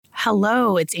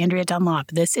Hello, it's Andrea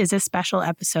Dunlop. This is a special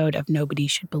episode of Nobody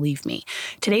Should Believe Me.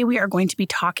 Today we are going to be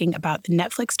talking about the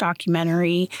Netflix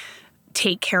documentary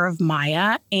Take Care of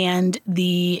Maya and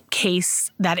the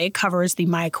case that it covers, the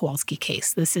Maya Kowalski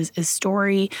case. This is a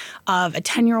story of a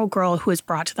 10-year-old girl who was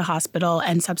brought to the hospital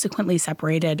and subsequently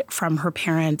separated from her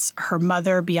parents. Her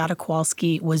mother, Beata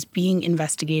Kowalski, was being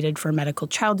investigated for medical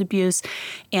child abuse,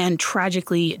 and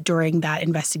tragically, during that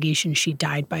investigation, she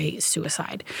died by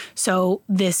suicide. So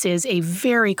this is a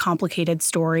very complicated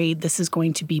story. This is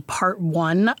going to be part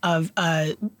one of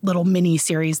a little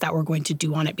mini-series that we're going to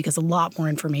do on it because a lot more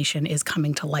information is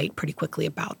coming to light pretty quickly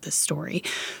about this story.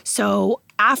 So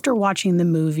after watching the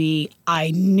movie, I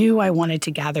knew I wanted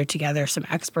to gather together some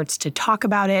experts to talk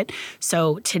about it.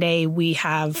 So today we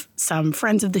have some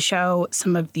friends of the show,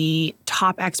 some of the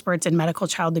top experts in medical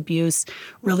child abuse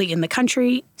really in the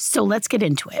country. So let's get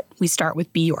into it. We start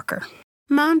with B. Yorker.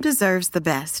 Mom deserves the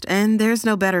best, and there's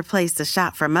no better place to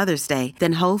shop for Mother's Day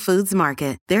than Whole Foods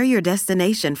Market. They're your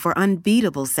destination for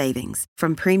unbeatable savings,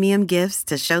 from premium gifts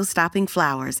to show-stopping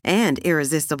flowers and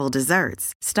irresistible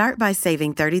desserts. Start by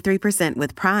saving 33%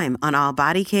 with Prime on all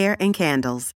body care and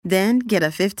candles. Then get a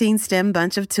 15-stem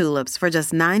bunch of tulips for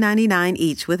just $9.99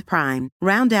 each with Prime.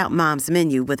 Round out Mom's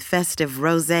menu with festive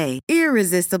rosé,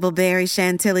 irresistible berry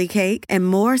chantilly cake, and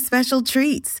more special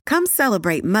treats. Come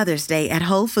celebrate Mother's Day at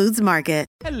Whole Foods Market.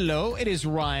 Hello, it is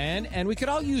Ryan, and we could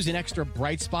all use an extra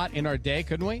bright spot in our day,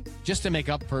 couldn't we? Just to make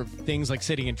up for things like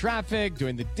sitting in traffic,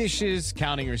 doing the dishes,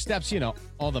 counting your steps,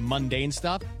 all the mundane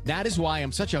stuff. That is why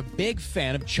I'm such a big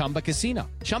fan of Chumba Casino.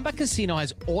 Chumba Casino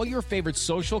has all your favorite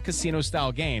social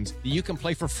casino-style games that you can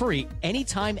play for free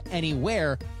anytime,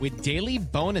 anywhere with daily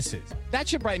bonuses. That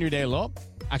should brighten your day a little.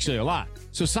 Actually, a lot.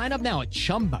 So sign up now at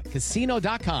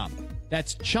ChumbaCasino.com.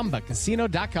 That's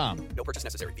ChumbaCasino.com. No purchase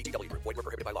necessary. VGW Group. Void where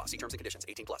prohibited by law. See terms and conditions.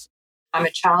 18+. I'm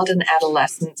a child and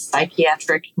adolescent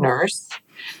psychiatric nurse.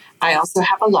 I also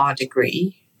have a law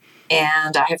degree,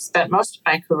 and I have spent most of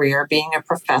my career being a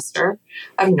professor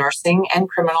of nursing and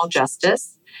criminal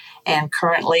justice. And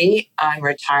currently, I'm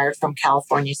retired from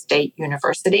California State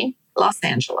University, Los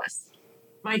Angeles.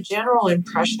 My general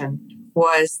impression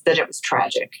was that it was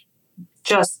tragic,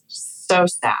 just so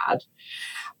sad.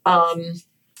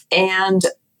 And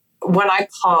when I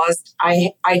paused,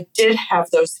 I did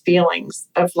have those feelings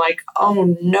of like,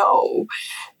 oh no,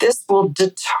 this will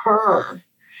deter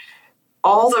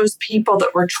all those people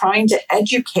that were trying to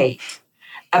educate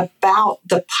about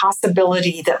the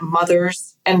possibility that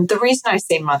mothers, and the reason I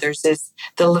say mothers is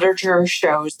the literature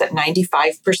shows that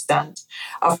 95%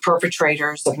 of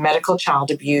perpetrators of medical child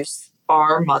abuse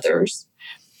are mothers.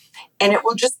 And it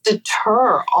will just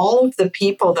deter all of the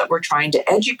people that we're trying to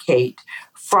educate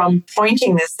from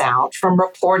pointing this out, from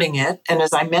reporting it. And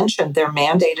as I mentioned, they're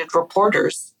mandated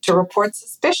reporters to report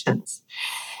suspicions.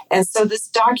 And so this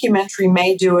documentary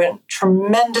may do a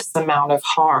tremendous amount of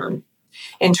harm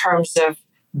in terms of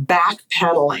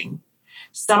backpedaling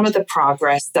some of the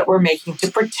progress that we're making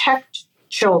to protect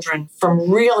children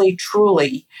from really,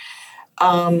 truly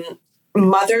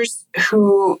mothers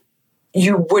who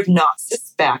you would not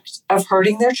suspect of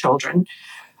hurting their children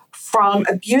from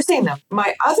abusing them.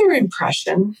 My other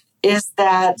impression is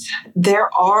that there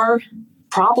are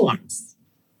problems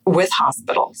with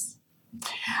hospitals.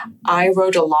 I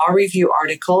wrote a law review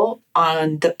article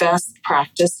on the best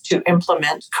practice to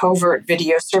implement covert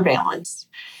video surveillance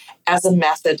as a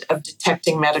method of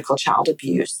detecting medical child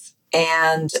abuse.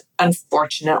 And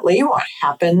unfortunately, what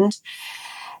happened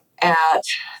at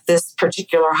this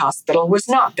particular hospital was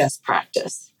not best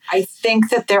practice. I think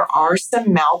that there are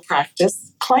some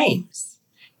malpractice claims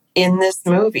in this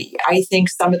movie. I think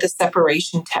some of the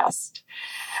separation test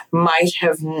might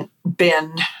have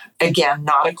been, again,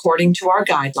 not according to our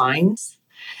guidelines.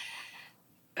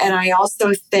 And I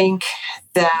also think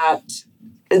that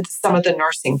some of the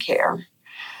nursing care,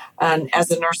 and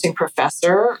as a nursing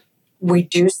professor, we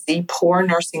do see poor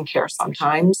nursing care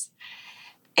sometimes.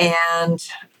 And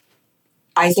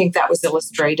I think that was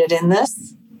illustrated in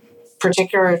this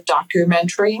particular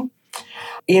documentary.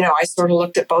 I sort of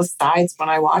looked at both sides when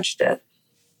I watched it.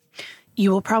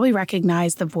 You will probably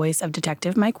recognize the voice of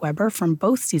Detective Mike Weber from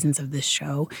both seasons of this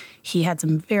show. He had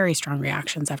some very strong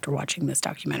reactions after watching this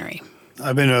documentary.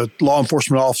 I've been a law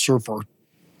enforcement officer for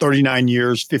 39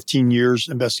 years, 15 years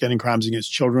investigating crimes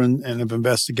against children, and have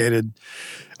investigated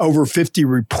over 50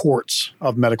 reports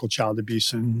of medical child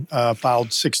abuse and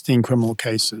filed 16 criminal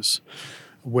cases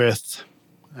with,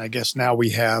 I guess now we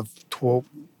have 12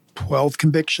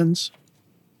 convictions.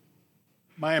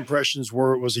 My impressions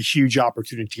were it was a huge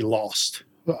opportunity lost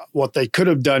What they could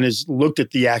have done is looked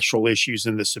at the actual issues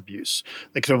in this abuse.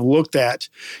 They could have looked at,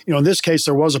 in this case,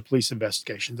 there was a police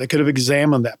investigation. They could have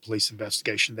examined that police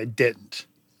investigation. They didn't.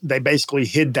 They basically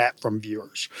hid that from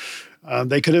viewers.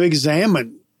 They could have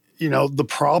examined, the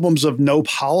problems of no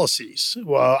policies.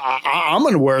 Well, I'm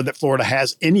unaware that Florida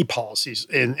has any policies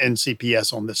in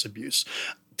CPS on this abuse.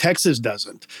 Texas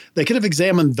doesn't. They could have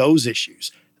examined those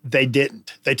issues. They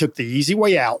didn't. They took the easy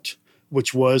way out,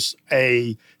 which was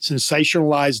a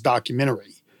sensationalized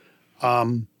documentary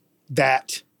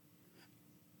that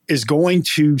is going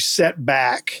to set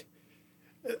back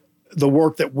the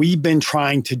work that we've been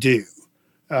trying to do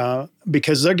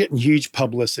because they're getting huge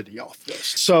publicity off this.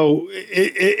 So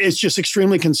it's just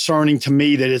extremely concerning to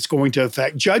me that it's going to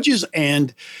affect judges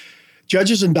and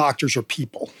doctors are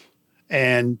people,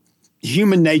 and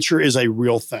human nature is a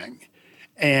real thing.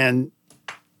 And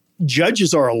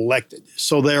judges are elected,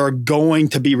 so they are going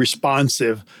to be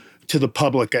responsive to the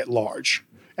public at large,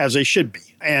 as they should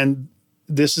be. And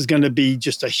this is going to be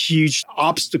just a huge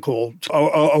obstacle to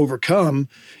overcome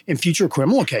in future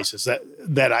criminal cases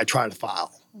that I try to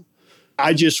file.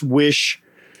 I just wish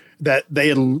that they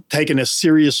had taken a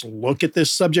serious look at this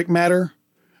subject matter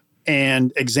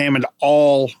and examined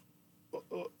all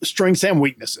strengths and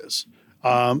weaknesses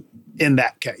in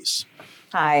that case.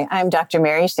 Hi, I'm Dr.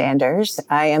 Mary Sanders.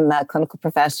 I am a clinical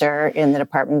professor in the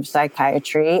Department of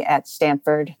Psychiatry at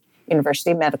Stanford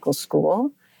University Medical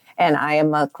School, and I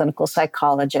am a clinical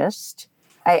psychologist.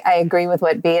 I agree with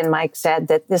what Bea and Mike said,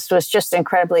 that this was just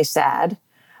incredibly sad.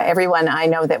 Everyone I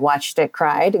know that watched it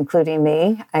cried, including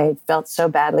me. I felt so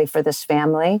badly for this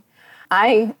family.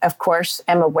 I, of course,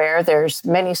 am aware there's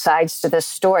many sides to this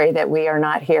story that we are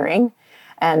not hearing.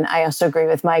 And I also agree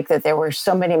with Mike that there were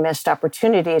so many missed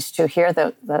opportunities to hear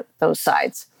those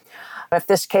sides. If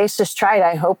this case is tried,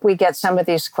 I hope we get some of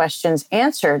these questions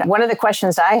answered. One of the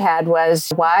questions I had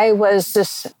was, why was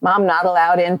this mom not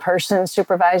allowed in-person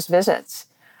supervised visits?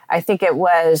 I think it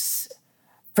was,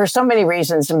 for so many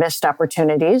reasons, missed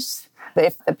opportunities.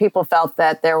 If the people felt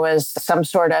that there was some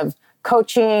sort of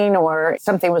coaching or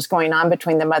something was going on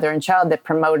between the mother and child that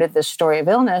promoted this story of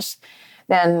illness,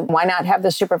 then why not have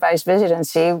the supervised visit and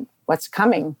see what's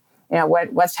coming?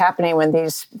 What's happening when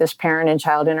this parent and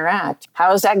child interact?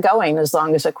 How is that going, as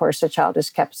long as, of course, the child is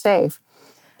kept safe?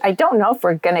 I don't know if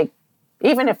we're going to,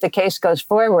 even if the case goes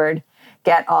forward,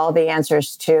 get all the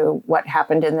answers to what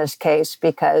happened in this case,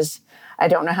 because I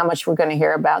don't know how much we're going to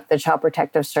hear about the Child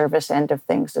Protective Service end of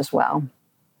things as well.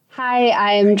 Hi,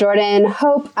 I'm Jordan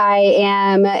Hope. I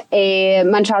am a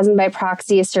Munchausen by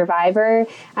proxy survivor.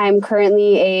 I'm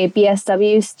currently a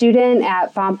BSW student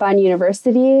at Fontbonne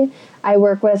University. I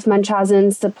work with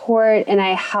Munchausen support, and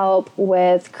I help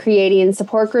with creating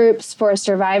support groups for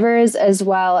survivors, as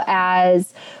well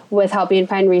as with helping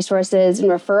find resources and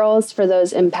referrals for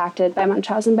those impacted by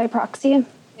Munchausen by proxy.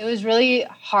 It was really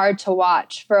hard to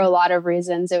watch for a lot of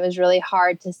reasons. It was really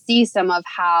hard to see some of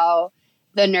how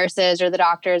the nurses or the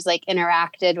doctors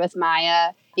interacted with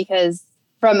Maya, because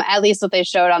from at least what they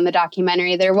showed on the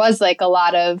documentary, there was a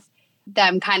lot of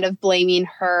them kind of blaming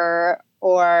her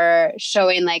or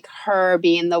showing her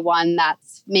being the one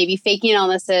that's maybe faking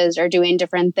illnesses or doing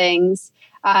different things,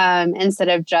 instead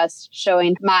of just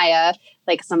showing Maya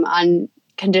some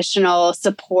unconditional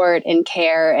support and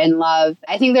care and love.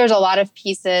 I think there's a lot of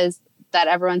pieces that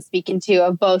everyone's speaking to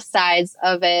of both sides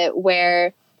of it,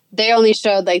 where they only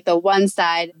showed the one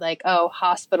side, oh,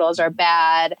 hospitals are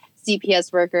bad,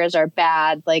 CPS workers are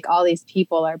bad, all these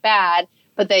people are bad,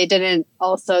 but they didn't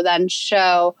also then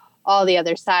show all the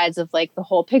other sides of the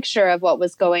whole picture of what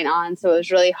was going on. So it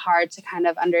was really hard to kind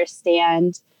of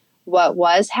understand what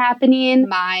was happening.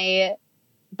 My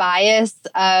bias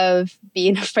of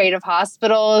being afraid of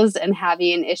hospitals and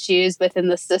having issues within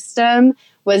the system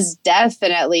was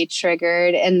definitely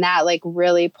triggered, and that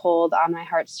really pulled on my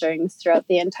heartstrings throughout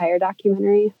the entire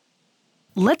documentary.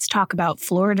 Let's talk about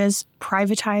Florida's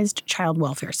privatized child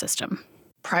welfare system.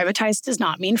 Privatized does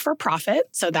not mean for profit,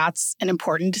 so that's an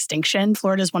important distinction.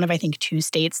 Florida is one of, I think, 2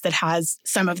 states that has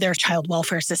some of their child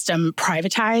welfare system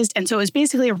privatized. And so it was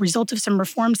basically a result of some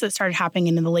reforms that started happening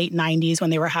in the late 90s, when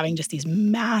they were having just these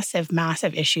massive,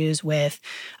 massive issues with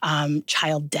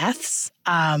child deaths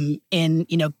in,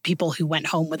 people who went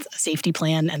home with a safety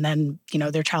plan and then,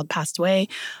 their child passed away.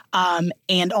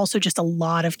 And also just a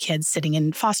lot of kids sitting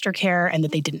in foster care, and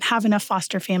that they didn't have enough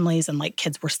foster families, and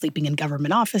kids were sleeping in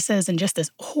government offices, and just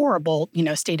this horrible,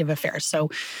 state of affairs. So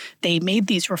they made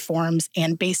these reforms,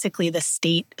 and basically the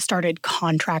state started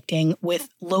contracting with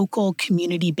local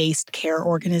community-based care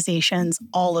organizations,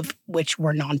 all of which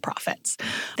were nonprofits.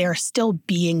 They are still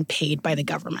being paid by the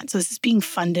government. So this is being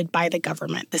funded by the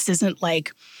government. This isn't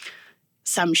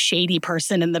some shady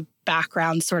person in the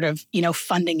background sort of,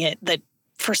 funding it that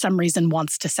for some reason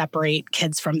wants to separate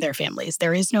kids from their families.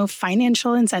 There is no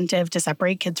financial incentive to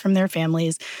separate kids from their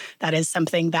families. That is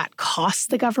something that costs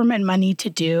the government money to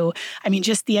do. I mean,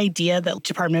 just the idea that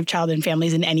Department of Child and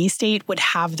Families in any state would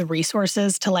have the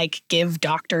resources to give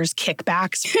doctors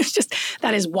kickbacks. It's just,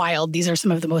 that is wild. These are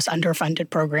some of the most underfunded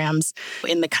programs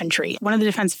in the country. One of the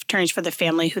defense attorneys for the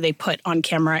family who they put on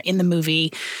camera in the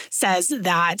movie says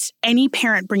that any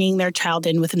parent bringing their child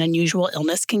in with an unusual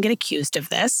illness can get accused of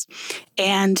this.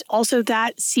 And also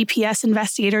that CPS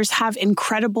investigators have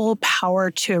incredible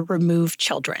power to remove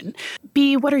children.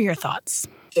 B, what are your thoughts?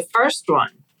 The first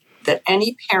one, that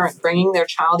any parent bringing their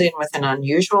child in with an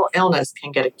unusual illness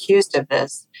can get accused of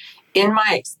this. In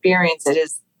my experience, it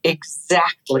is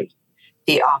exactly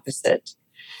the opposite.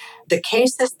 The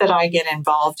cases that I get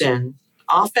involved in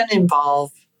often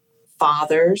involve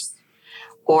fathers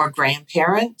or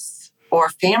grandparents or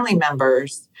family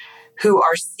members who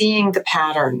are seeing the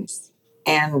patterns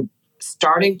and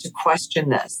starting to question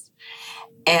this.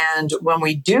 And when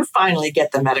we do finally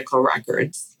get the medical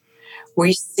records,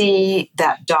 we see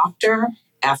that doctor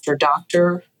after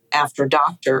doctor after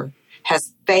doctor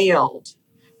has failed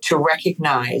to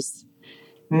recognize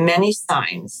many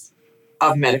signs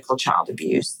of medical child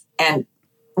abuse and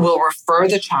will refer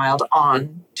the child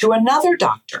on to another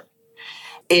doctor.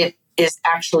 It is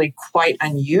actually quite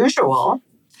unusual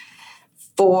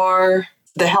for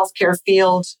the healthcare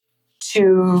field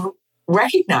to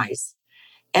recognize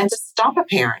and to stop a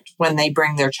parent when they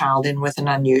bring their child in with an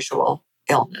unusual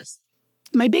illness.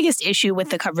 My biggest issue with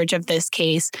the coverage of this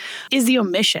case is the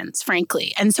omissions,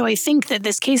 frankly. And so I think that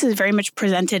this case is very much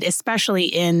presented, especially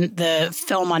in the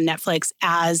film on Netflix,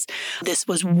 as this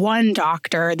was one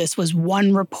doctor, this was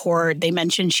one report. They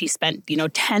mentioned she spent,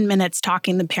 10 minutes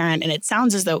talking to the parent, and it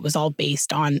sounds as though it was all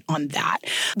based on that.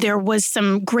 There was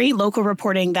some great local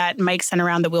reporting that Mike sent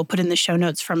around that we'll put in the show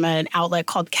notes from an outlet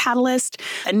called Catalyst,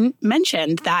 and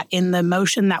mentioned that in the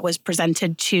motion that was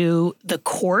presented to the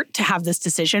court to have this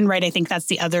decision, right? I think that's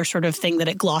the other sort of thing that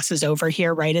it glosses over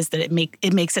here, right, is that it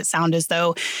makes it sound as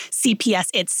though CPS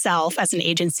itself as an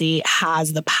agency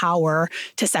has the power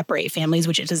to separate families,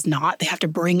 which it does not. They have to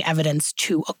bring evidence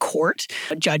to a court.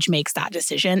 A judge makes that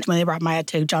decision. When they brought Maya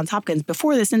to Johns Hopkins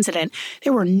before this incident,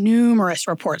 there were numerous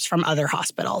reports from other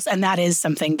hospitals, and that is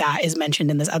something that is mentioned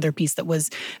in this other piece that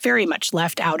was very much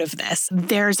left out of this.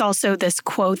 There's also this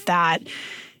quote that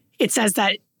it says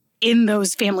that in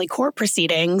those family court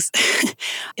proceedings,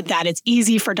 that it's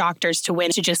easy for doctors to win,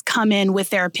 to just come in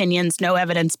with their opinions, no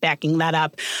evidence backing that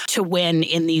up, to win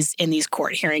in these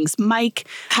court hearings. Mike,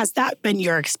 has that been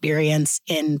your experience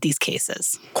in these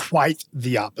cases? Quite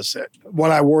the opposite.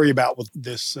 What I worry about with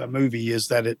this movie is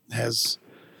that it has,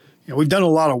 we've done a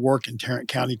lot of work in Tarrant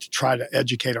County to try to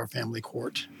educate our family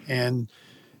court. And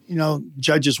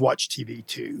judges watch TV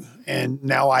too. And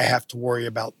now I have to worry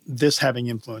about this having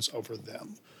influence over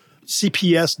them.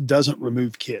 CPS doesn't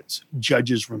remove kids.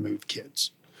 Judges remove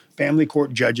kids. Family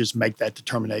court judges make that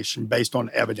determination based on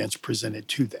evidence presented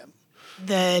to them.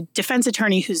 The defense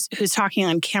attorney who's talking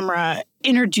on camera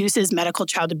introduces medical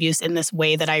child abuse in this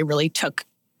way that I really took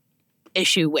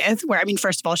issue with, where,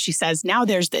 first of all, she says, now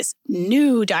there's this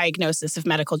new diagnosis of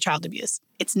medical child abuse.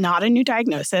 It's not a new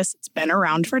diagnosis. It's been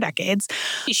around for decades.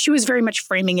 She was very much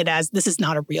framing it as this is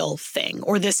not a real thing,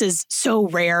 or this is so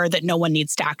rare that no one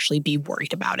needs to actually be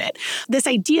worried about it. This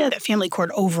idea that family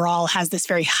court overall has this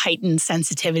very heightened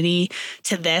sensitivity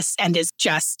to this and is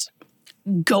just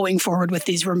going forward with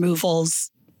these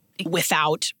removals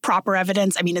without proper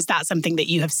evidence. Is that something that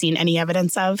you have seen any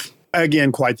evidence of?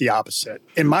 Again, quite the opposite.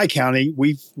 In my county,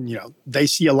 they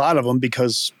see a lot of them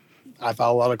because I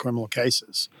file a lot of criminal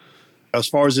cases. As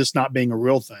far as this not being a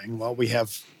real thing, well, we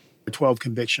have 12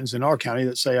 convictions in our county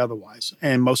that say otherwise,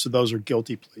 and most of those are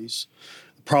guilty pleas.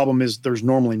 The problem is there's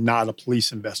normally not a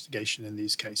police investigation in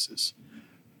these cases.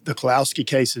 The Kolowski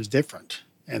case is different,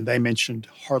 and they mentioned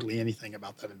hardly anything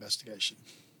about that investigation.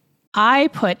 I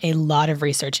put a lot of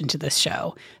research into this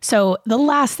show. So the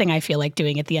last thing I feel like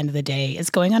doing at the end of the day is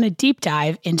going on a deep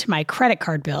dive into my credit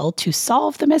card bill to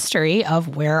solve the mystery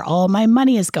of where all my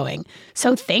money is going.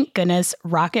 So thank goodness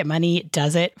Rocket Money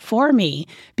does it for me,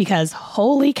 because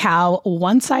holy cow,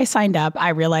 once I signed up, I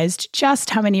realized just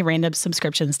how many random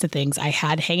subscriptions to things I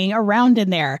had hanging around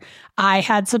in there. I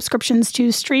had subscriptions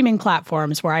to streaming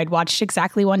platforms where I'd watched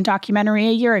exactly one documentary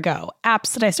a year ago,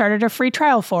 apps that I started a free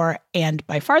trial for, and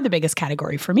by far the biggest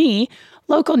category for me,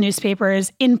 local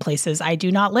newspapers in places I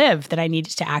do not live that I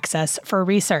needed to access for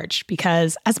research.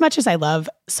 Because as much as I love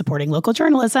supporting local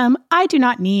journalism, I do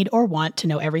not need or want to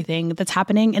know everything that's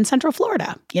happening in Central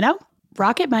Florida,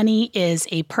 Rocket Money is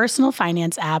a personal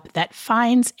finance app that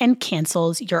finds and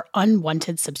cancels your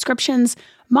unwanted subscriptions,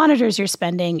 monitors your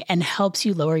spending, and helps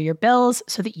you lower your bills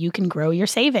so that you can grow your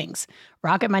savings.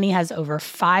 Rocket Money has over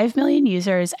 5 million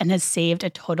users and has saved a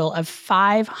total of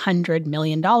 $500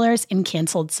 million in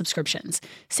canceled subscriptions,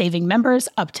 saving members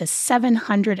up to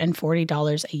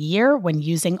 $740 a year when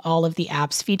using all of the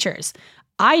app's features.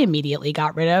 I immediately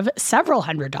got rid of several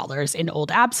 $100s in old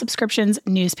app subscriptions,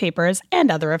 newspapers, and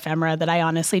other ephemera that I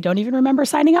honestly don't even remember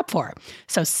signing up for.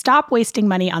 So stop wasting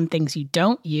money on things you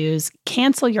don't use.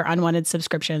 Cancel your unwanted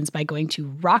subscriptions by going to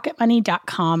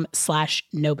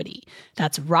rocketmoney.com/nobody.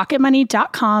 That's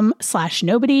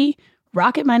rocketmoney.com/nobody.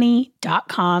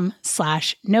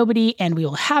 rocketmoney.com/nobody, and we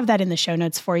will have that in the show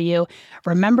notes for you.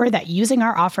 Remember that using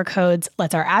our offer codes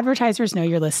lets our advertisers know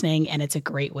you're listening, and it's a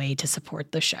great way to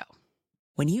support the show.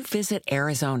 When you visit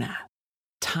Arizona,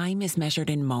 time is measured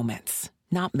in moments,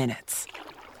 not minutes.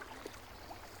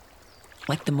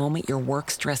 Like the moment your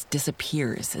work stress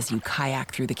disappears as you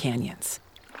kayak through the canyons.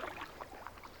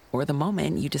 Or the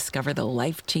moment you discover the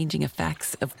life-changing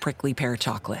effects of prickly pear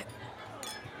chocolate.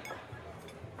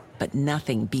 But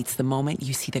nothing beats the moment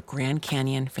you see the Grand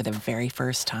Canyon for the very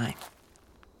first time.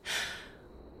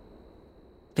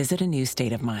 Visit a new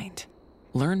state of mind.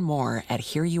 Learn more at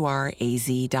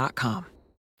hereyouareaz.com.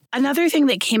 Another thing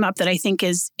that came up that I think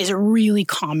is a really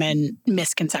common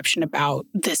misconception about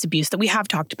this abuse that we have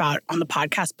talked about on the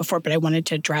podcast before, but I wanted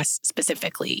to address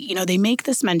specifically. You know, they make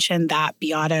this mention that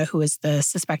Beata, who is the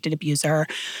suspected abuser,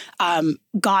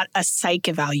 got a psych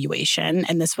evaluation,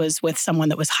 and this was with someone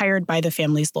that was hired by the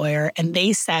family's lawyer, and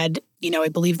they said, you know, I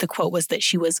believe the quote was that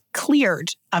she was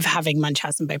cleared of having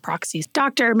Munchausen by proxy.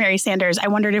 Dr. Mary Sanders, I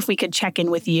wondered if we could check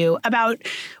in with you about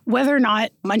whether or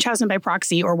not Munchausen by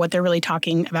proxy, or what they're really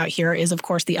talking about here, is, of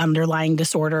course, the underlying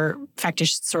disorder,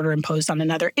 factitious disorder imposed on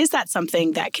another. Is that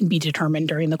something that can be determined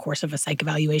during the course of a psych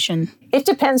evaluation? It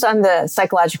depends on the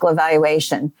psychological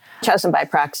evaluation. Munchausen by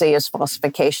proxy is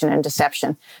falsification and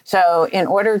deception. So in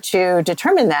order to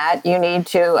determine that, you need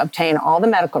to obtain all the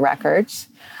medical records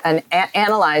and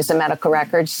analyze the medical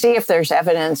records, see if there's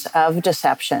evidence of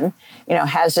deception. You know,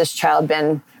 has this child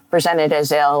been presented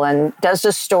as ill? And does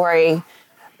the story,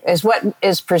 is what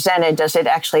is presented, does it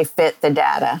actually fit the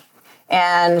data?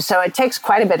 And so it takes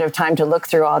quite a bit of time to look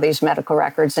through all these medical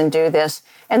records and do this.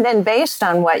 And then based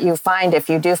on what you find, if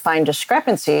you do find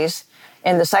discrepancies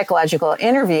in the psychological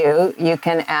interview, you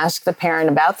can ask the parent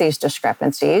about these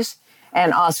discrepancies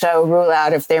and also rule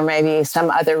out if there may be some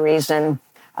other reason,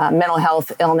 mental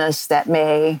health illness that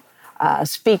may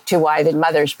speak to why the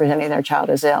mother is presenting their child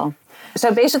as ill.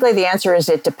 So basically the answer is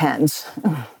it depends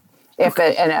if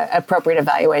an appropriate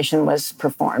evaluation was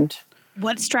performed.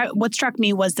 What struck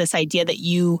me was this idea that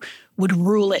you would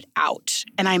rule it out.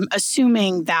 And I'm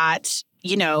assuming that,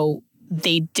 you know,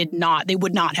 they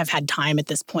would not have had time at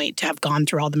this point to have gone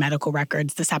through all the medical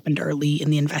records. This happened early in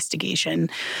the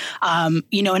investigation.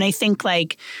 You know, and I think,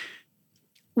 like,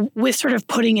 with sort of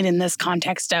putting it in this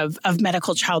context of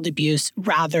medical child abuse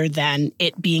rather than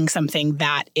it being something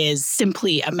that is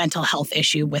simply a mental health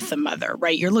issue with the mother,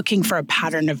 right? You're looking for a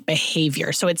pattern of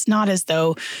behavior. So it's not as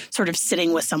though sort of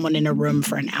sitting with someone in a room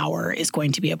for an hour is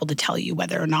going to be able to tell you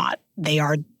whether or not they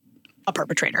are a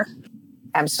perpetrator.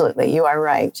 Absolutely. You are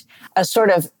right. A sort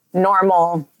of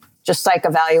normal just psych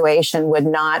evaluation would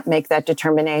not make that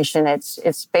determination. It's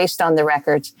based on the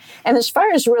records. And as far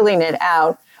as ruling it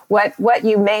out, what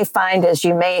you may find is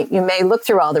you may look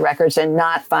through all the records and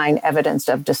not find evidence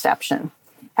of deception.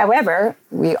 However,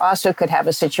 we also could have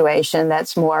a situation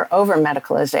that's more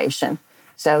over-medicalization,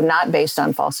 so not based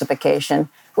on falsification,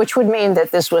 which would mean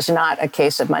that this was not a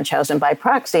case of Munchausen by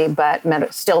proxy, but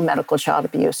still medical child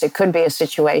abuse. It could be a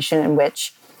situation in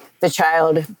which the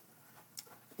child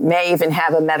may even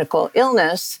have a medical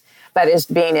illness, but is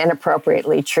being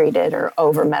inappropriately treated or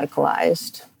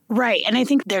over-medicalized. Right. And I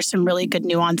think there's some really good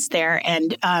nuance there.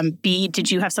 And B,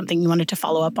 did you have something you wanted to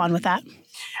follow up on with that?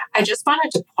 I just wanted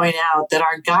to point out that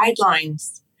our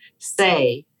guidelines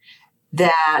say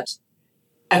that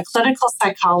a clinical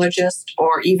psychologist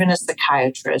or even a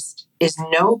psychiatrist is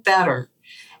no better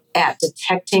at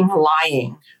detecting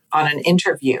lying on an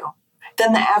interview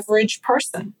than the average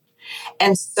person.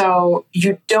 And so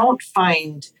you don't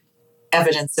find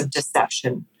evidence of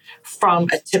deception from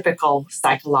a typical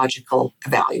psychological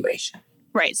evaluation.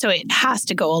 Right. So it has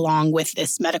to go along with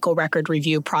this medical record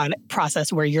review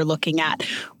process where you're looking at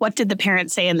what did the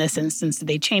parents say in this instance? Did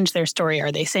they change their story?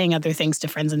 Are they saying other things to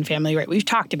friends and family? Right. We've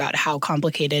talked about how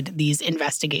complicated these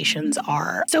investigations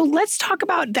are. So let's talk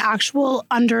about the actual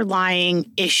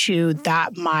underlying issue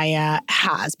that Maya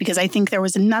has, because I think there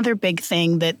was another big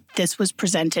thing that this was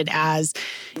presented as,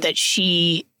 that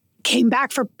she came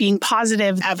back for being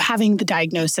positive of having the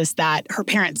diagnosis that her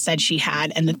parents said she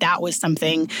had, and that was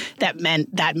something that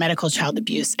meant that medical child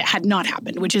abuse had not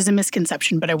happened, which is a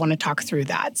misconception, but I want to talk through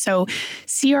that. So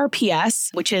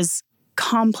CRPS, which is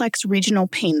complex regional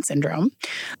pain syndrome.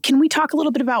 Can we talk a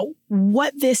little bit about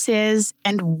what this is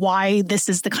and why this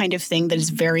is the kind of thing that is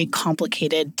very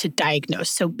complicated to diagnose?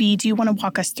 So B, do you want to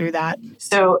walk us through that?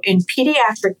 So in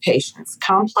pediatric patients,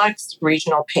 complex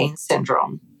regional pain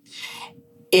syndrome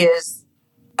is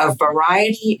a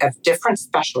variety of different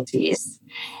specialties.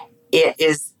 It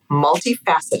is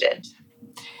multifaceted.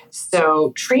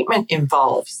 So treatment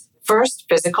involves first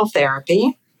physical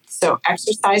therapy. So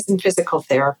exercise and physical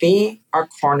therapy are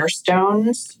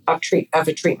cornerstones of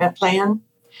a treatment plan.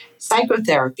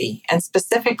 Psychotherapy, and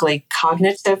specifically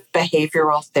cognitive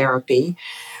behavioral therapy,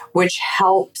 which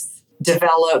helps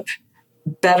develop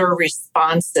better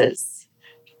responses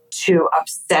to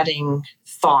upsetting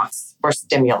thoughts or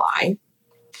stimuli.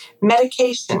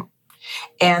 Medication.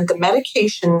 And the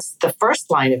medications, the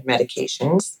first line of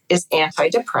medications is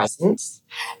antidepressants,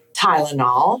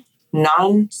 Tylenol,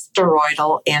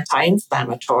 non-steroidal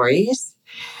anti-inflammatories,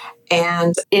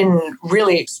 and in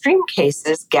really extreme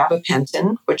cases,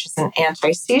 gabapentin, which is an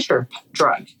anti-seizure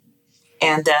drug.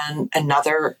 And then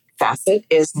another facet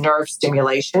is nerve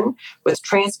stimulation with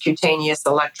transcutaneous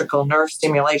electrical nerve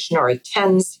stimulation, or a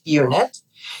TENS unit.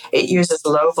 It uses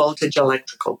low voltage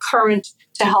electrical current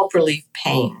to help relieve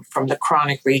pain from the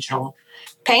chronic regional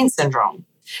pain syndrome.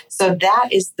 So that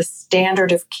is the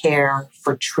standard of care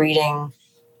for treating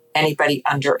anybody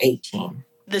under 18.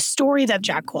 The story that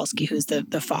Jack Kowalski, who's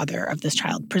the father of this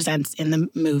child, presents in the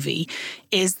movie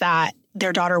is that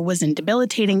their daughter was in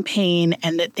debilitating pain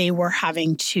and that they were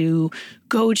having to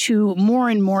go to more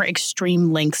and more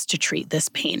extreme lengths to treat this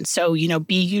pain. So,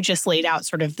 B, you just laid out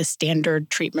sort of the standard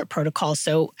treatment protocol.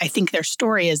 So I think their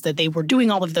story is that they were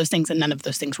doing all of those things and none of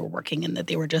those things were working, and that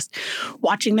they were just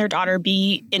watching their daughter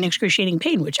be in excruciating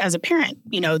pain, which as a parent,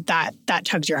 that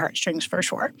tugs your heartstrings for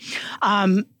sure.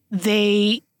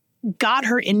 They got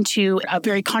her into a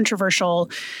very controversial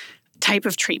type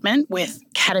of treatment with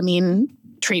ketamine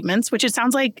treatments, which it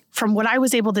sounds like, from what I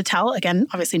was able to tell, again,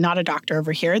 obviously not a doctor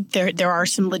over here, there are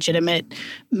some legitimate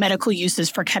medical uses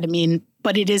for ketamine,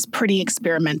 but it is pretty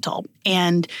experimental.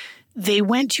 And they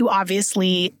went to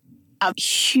obviously a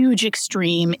huge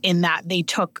extreme in that they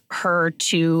took her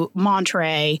to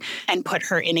Monterey and put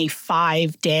her in a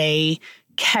 5-day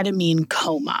ketamine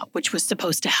coma, which was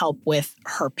supposed to help with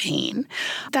her pain.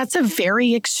 That's a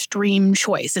very extreme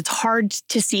choice. It's hard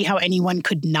to see how anyone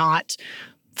could not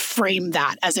frame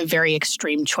that as a very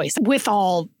extreme choice, with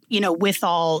all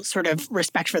sort of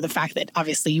respect for the fact that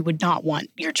obviously you would not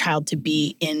want your child to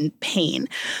be in pain.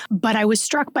 But I was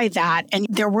struck by that, and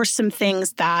there were some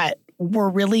things that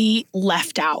were really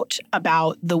left out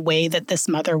about the way that this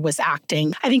mother was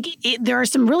acting. I think there are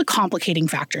some really complicating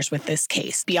factors with this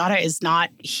case. Beata is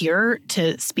not here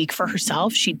to speak for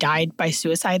herself. She died by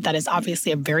suicide. That is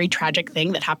obviously a very tragic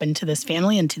thing that happened to this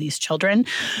family and to these children.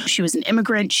 She was an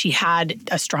immigrant. She had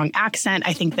a strong accent.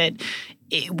 I think that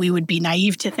we would be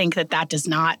naive to think that that does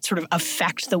not sort of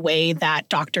affect the way that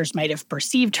doctors might have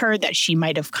perceived her, that she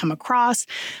might have come across.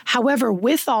 However,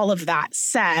 with all of that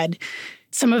said,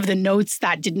 some of the notes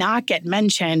that did not get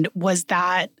mentioned was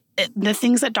that the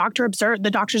things that the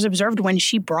doctors observed when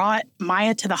she brought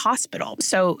Maya to the hospital.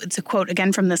 So it's a quote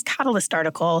again from this Catalyst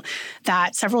article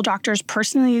that several doctors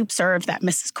personally observed that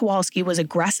Mrs. Kowalski was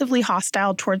aggressively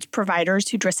hostile towards providers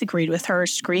who disagreed with her,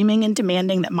 screaming and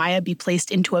demanding that Maya be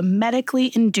placed into a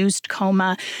medically induced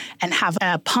coma and have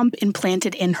a pump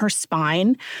implanted in her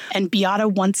spine. And Beata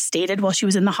once stated while she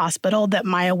was in the hospital that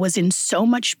Maya was in so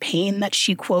much pain that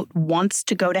she, quote, wants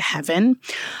to go to heaven.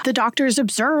 The doctors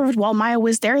observed while Maya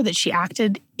was there that she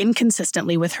acted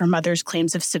inconsistently with her mother's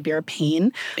claims of severe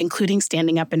pain, including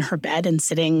standing up in her bed and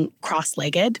sitting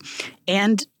cross-legged,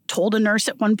 and told a nurse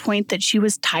at one point that she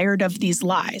was tired of these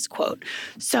lies, quote.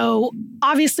 So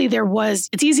obviously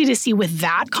it's easy to see with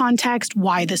that context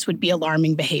why this would be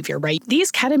alarming behavior, right?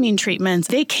 These ketamine treatments,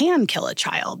 they can kill a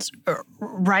child,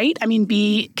 right? I mean,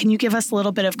 can you give us a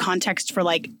little bit of context for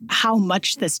how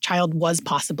much this child was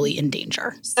possibly in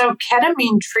danger? So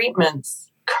ketamine treatments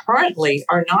currently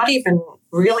are not even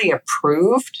really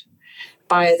approved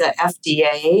by the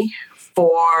FDA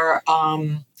for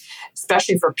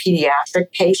especially for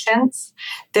pediatric patients,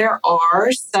 there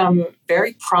are some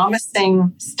very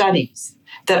promising studies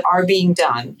that are being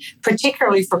done,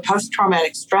 particularly for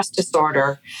post-traumatic stress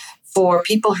disorder, for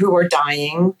people who are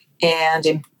dying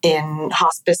and in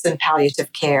hospice and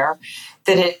palliative care,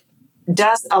 that it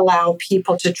does allow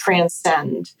people to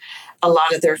transcend a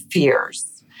lot of their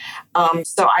fears.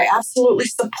 So I absolutely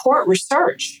support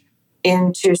research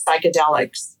into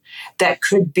psychedelics that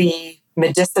could be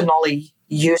medicinally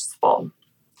useful.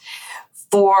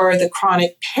 For the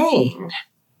chronic pain,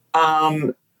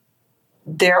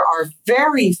 there are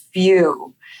very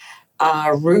few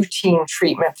routine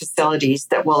treatment facilities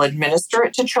that will administer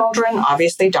it to children.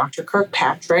 Obviously, Dr.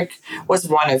 Kirkpatrick was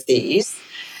one of these.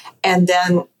 And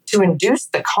then to induce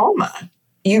the coma,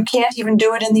 you can't even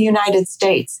do it in the United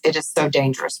States. It is so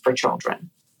dangerous for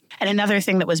children. And another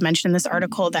thing that was mentioned in this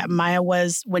article, that Maya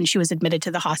was, when she was admitted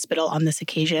to the hospital on this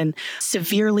occasion,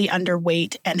 severely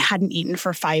underweight and hadn't eaten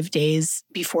for 5 days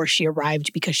before she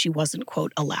arrived because she wasn't,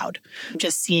 quote, allowed.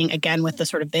 Just seeing, again, with the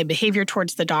sort of the behavior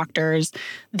towards the doctors,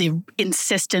 the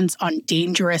insistence on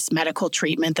dangerous medical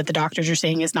treatment that the doctors are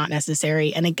saying is not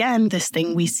necessary. And again, this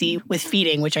thing we see with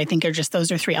feeding, which I think are just,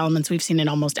 those are three elements we've seen in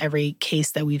almost every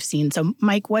case that we've seen. So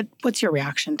Mike, what's your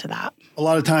reaction to that? A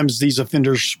lot of times these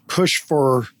offenders push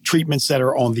for treatments that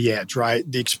are on the edge, right?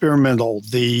 The experimental,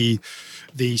 the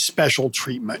special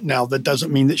treatment. Now, that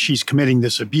doesn't mean that she's committing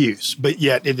this abuse, but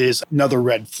yet it is another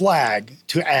red flag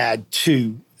to add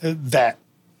to that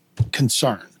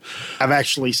concern. I've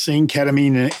actually seen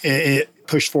ketamine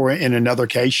pushed for it in another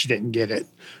case. She didn't get it.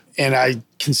 And I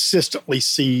consistently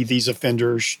see these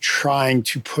offenders trying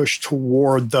to push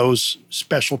toward those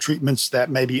special treatments that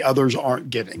maybe others aren't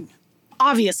getting.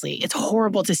 Obviously, it's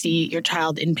horrible to see your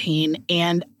child in pain.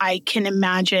 And I can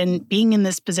imagine being in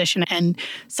this position. And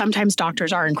sometimes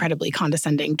doctors are incredibly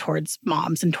condescending towards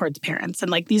moms and towards parents. And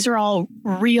like, these are all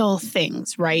real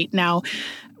things right now.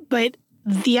 But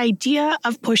the idea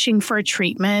of pushing for a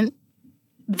treatment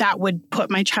that would put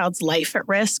my child's life at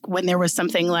risk when there was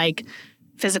something like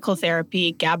physical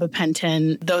therapy,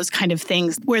 gabapentin, those kind of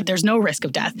things where there's no risk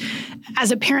of death. As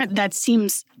a parent, that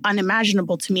seems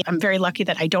unimaginable to me. I'm very lucky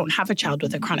that I don't have a child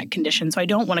with a chronic condition. So I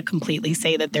don't want to completely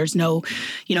say that there's no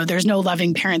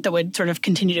loving parent that would sort of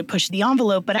continue to push the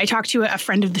envelope. But I talked to a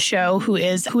friend of the show who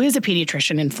is a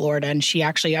pediatrician in Florida. And she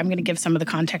actually, I'm going to give some of the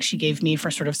context she gave me for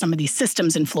sort of some of these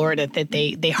systems in Florida that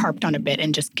they harped on a bit,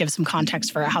 and just give some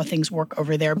context for how things work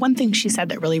over there. One thing she said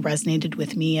that really resonated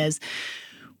with me is,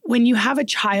 when you have a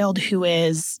child who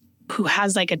has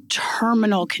like a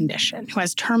terminal condition, who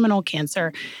has terminal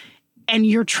cancer, and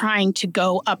you're trying to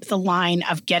go up the line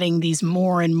of getting these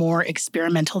more and more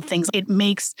experimental things, it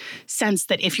makes sense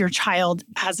that if your child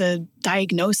has a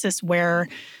diagnosis where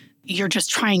you're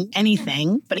just trying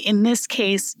anything, but in this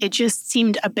case, it just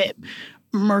seemed a bit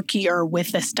murkier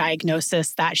with this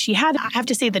diagnosis that she had. I have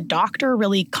to say the doctor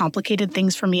really complicated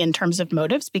things for me in terms of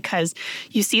motives, because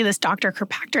you see this Dr.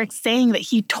 Kirkpatrick saying that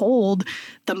he told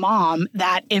the mom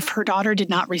that if her daughter did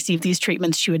not receive these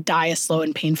treatments, she would die a slow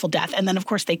and painful death. And then, of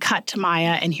course, they cut to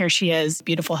Maya, and here she is,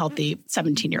 beautiful, healthy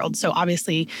 17-year-old. So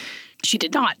obviously, she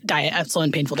did not die a slow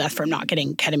and painful death from not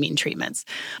getting ketamine treatments.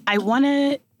 I want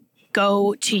to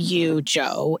go to you,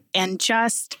 Joe, and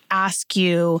just ask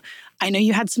you, I know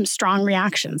you had some strong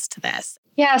reactions to this.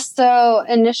 Yeah, so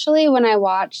initially when I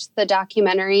watched the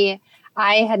documentary,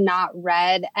 I had not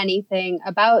read anything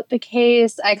about the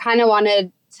case. I kind of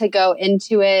wanted to go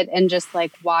into it and just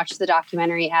like watch the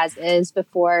documentary as is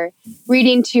before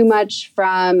reading too much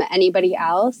from anybody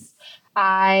else.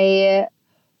 I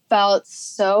felt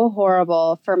so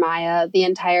horrible for Maya the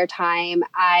entire time.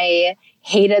 I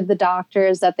hated the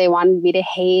doctors that they wanted me to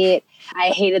hate. I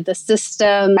hated the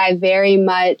system. I very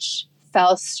much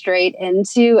fell straight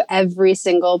into every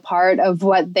single part of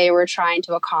what they were trying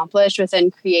to accomplish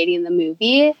within creating the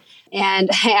movie. And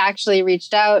I actually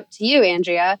reached out to you,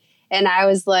 Andrea, and I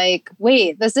was like,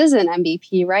 wait, this isn't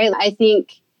MVP, right? I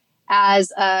think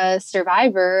as a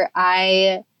survivor,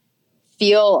 I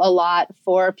feel a lot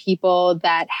for people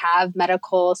that have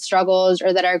medical struggles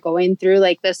or that are going through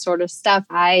like this sort of stuff.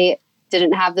 I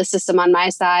didn't have the system on my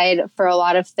side for a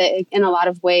lot of in a lot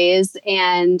of ways,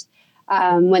 and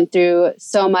went through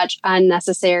so much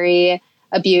unnecessary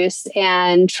abuse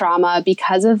and trauma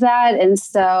because of that. And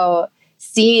so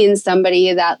seeing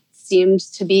somebody that seemed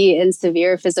to be in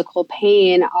severe physical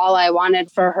pain, all I wanted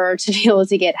for her to be able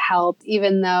to get help,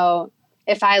 even though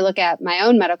if I look at my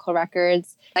own medical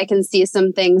records, I can see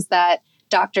some things that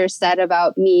doctors said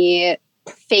about me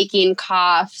faking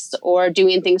coughs or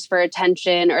doing things for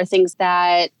attention, or things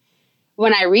that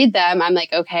when I read them, I'm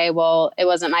like, okay, well, it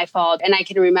wasn't my fault. And I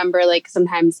can remember like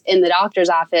sometimes in the doctor's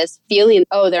office feeling,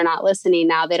 oh, they're not listening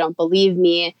now. They don't believe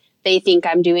me. They think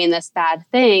I'm doing this bad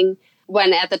thing.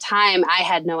 When at the time I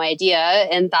had no idea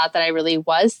and thought that I really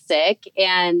was sick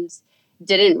and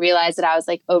didn't realize that I was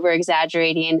like over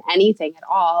exaggerating anything at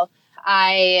all.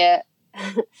 I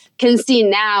can see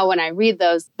now when I read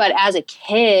those, but as a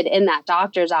kid in that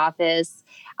doctor's office,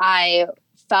 I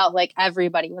felt like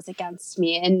everybody was against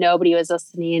me and nobody was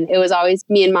listening. It was always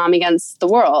me and mom against the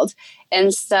world.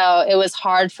 And so it was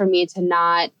hard for me to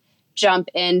not jump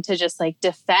in to just like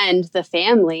defend the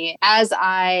family. As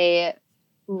I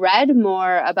read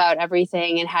more about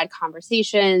everything and had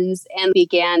conversations and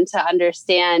began to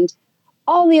understand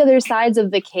all the other sides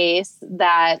of the case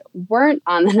that weren't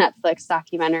on the Netflix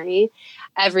documentary,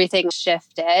 everything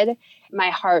shifted. My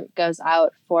heart goes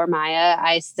out for Maya.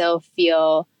 I still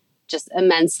feel just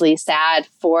immensely sad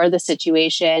for the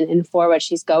situation and for what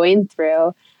she's going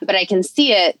through. But I can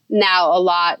see it now a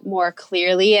lot more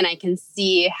clearly, and I can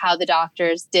see how the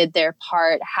doctors did their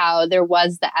part, how there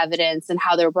was the evidence and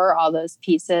how there were all those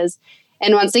pieces.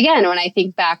 And once again, when I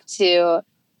think back to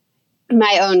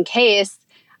my own case,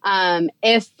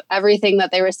 if everything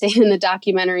that they were saying in the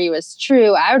documentary was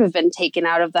true, I would have been taken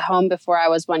out of the home before I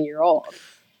was 1 year old.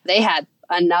 They had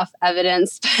enough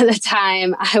evidence by the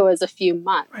time I was a few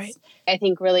months. Right. I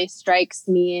think really strikes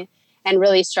me and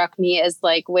really struck me as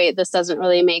like, wait, this doesn't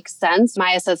really make sense.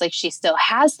 Maya says like she still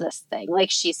has this thing, like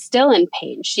she's still in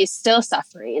pain, she's still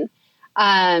suffering.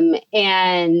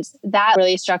 And that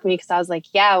really struck me because I was like,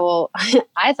 yeah, well,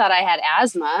 I thought I had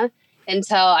asthma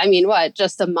until,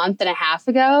 just a month and a half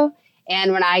ago.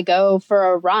 And when I go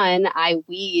for a run, I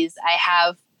wheeze, I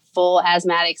have full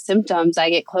asthmatic symptoms. I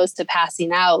get close to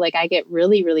passing out. Like I get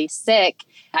really, really sick.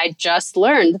 I just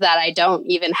learned that I don't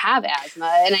even have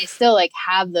asthma and I still like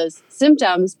have those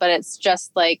symptoms, but it's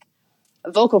just like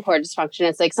vocal cord dysfunction.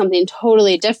 It's like something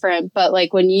totally different. But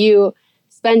like when you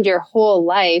spend your whole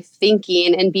life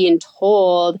thinking and being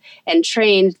told and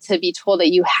trained to be told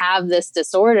that you have this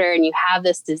disorder and you have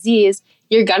this disease,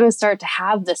 you're going to start to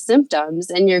have the symptoms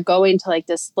and you're going to like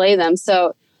display them.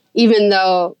 So even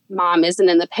though mom isn't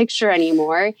in the picture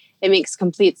anymore, it makes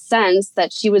complete sense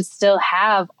that she would still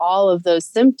have all of those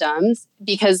symptoms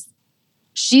because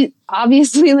she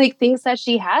obviously like thinks that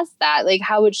she has that. Like,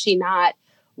 how would she not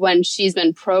when she's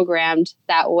been programmed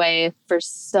that way for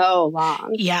so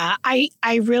long? Yeah, I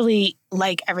really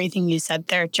like everything you said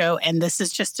there, Joe. And this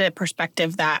is just a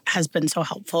perspective that has been so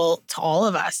helpful to all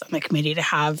of us on the committee to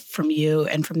have from you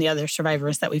and from the other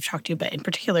survivors that we've talked to, but in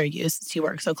particular you, since you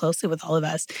work so closely with all of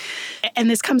us. And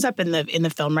this comes up in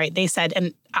the film, right? They said,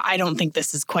 and I don't think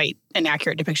this is quite an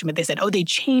accurate depiction, but they said, they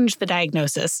changed the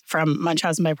diagnosis from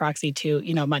Munchausen by proxy to,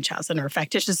 Munchausen or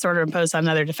factitious disorder imposed on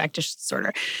another defectious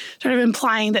disorder, sort of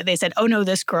implying that they said, oh no,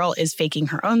 this girl is faking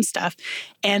her own stuff.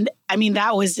 And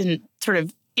that was in sort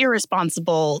of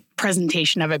irresponsible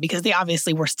presentation of it because they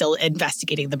obviously were still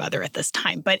investigating the mother at this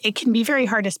time. But it can be very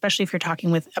hard, especially if you're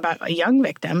talking about a young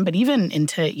victim, but even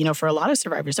into, for a lot of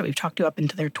survivors that we've talked to up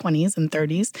into their 20s and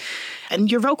 30s.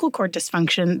 And your vocal cord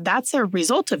dysfunction, that's a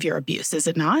result of your abuse, is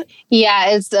it not? Yeah,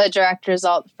 it's a direct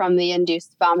result from the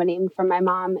induced vomiting from my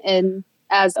mom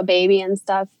as a baby and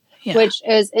stuff. Yeah. Which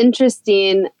is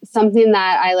interesting, something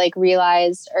that I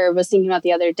realized or was thinking about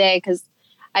the other day because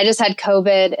I just had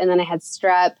COVID and then I had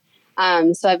strep.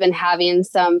 So I've been having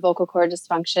some vocal cord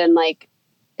dysfunction,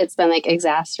 it's been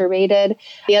exacerbated.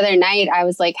 The other night I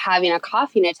was having a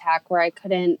coughing attack where I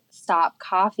couldn't stop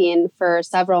coughing for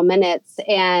several minutes.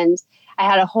 And I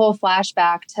had a whole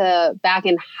flashback to back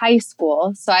in high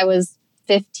school. So I was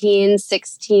 15,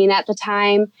 16 at the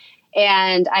time.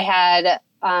 And I had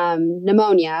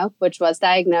pneumonia, which was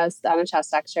diagnosed on a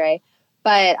chest x-ray.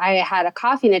 But I had a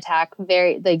coughing attack.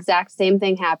 The exact same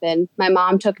thing happened. My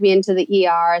mom took me into the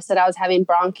ER, said I was having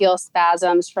bronchial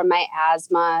spasms from my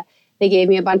asthma. They gave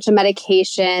me a bunch of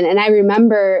medication. And I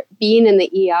remember being in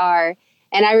the ER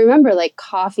and I remember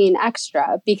coughing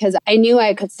extra because I knew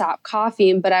I could stop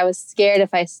coughing, but I was scared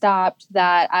if I stopped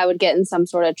that I would get in some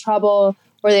sort of trouble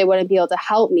or they wouldn't be able to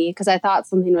help me because I thought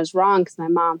something was wrong because my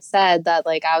mom said that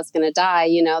I was going to die,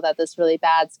 that this really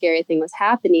bad, scary thing was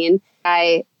happening.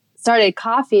 I started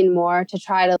coughing more to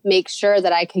try to make sure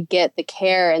that I could get the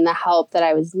care and the help that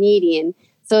I was needing.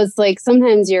 So it's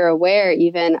sometimes you're aware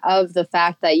even of the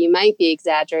fact that you might be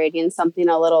exaggerating something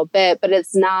a little bit, but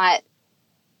it's not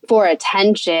for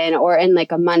attention or in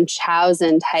a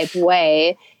Munchausen type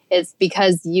way. It's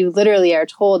because you literally are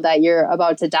told that you're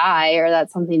about to die or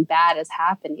that something bad is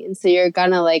happening. So you're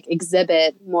going to like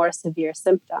exhibit more severe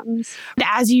symptoms.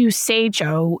 As you say,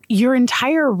 Joe, your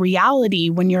entire reality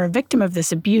when you're a victim of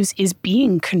this abuse is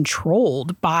being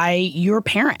controlled by your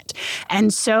parent.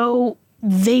 And so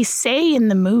they say in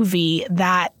the movie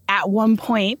that at one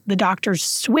point, the doctors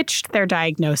switched their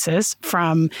diagnosis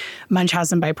from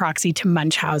Munchausen by proxy to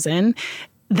Munchausen.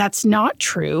 That's not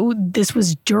true. This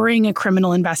was during a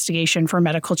criminal investigation for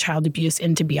medical child abuse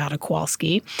into Beata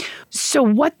Kowalski. So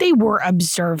what they were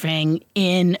observing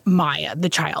in Maya, the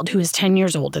child who is 10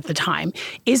 years old at the time,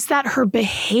 is that her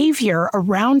behavior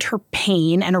around her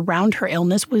pain and around her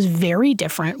illness was very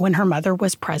different when her mother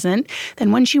was present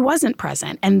than when she wasn't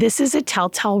present. And this is a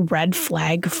telltale red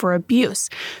flag for abuse.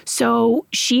 So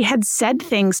she had said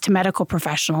things to medical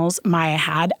professionals, Maya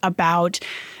had, about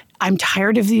I'm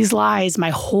tired of these lies.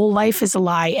 My whole life is a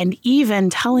lie. And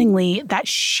even tellingly that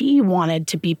she wanted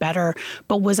to be better,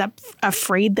 but was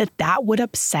afraid that that would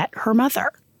upset her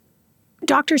mother.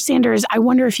 Dr. Sanders, I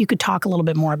wonder if you could talk a little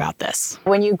bit more about this.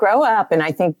 When you grow up, and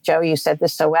I think, Joe, you said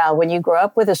this so well, when you grow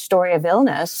up with a story of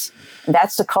illness,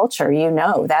 that's the culture you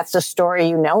know. That's the story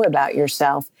you know about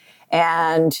yourself.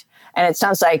 And it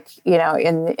sounds like, you know,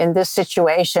 in this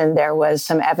situation, there was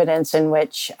some evidence in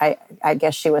which I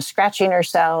guess she was scratching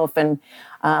herself and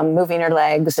moving her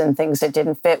legs and things that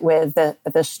didn't fit with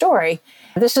the story.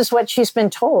 This is what she's been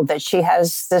told, that she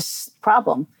has this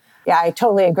problem. Yeah, I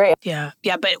totally agree. Yeah,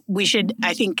 but we should,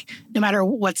 I think, no matter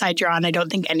what side you're on, I don't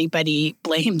think anybody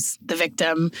blames the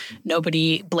victim.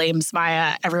 Nobody blames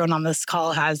Maya. Everyone on this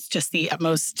call has just the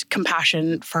utmost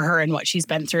compassion for her and what she's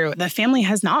been through. The family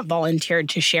has not volunteered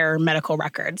to share medical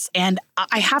records. And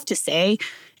I have to say,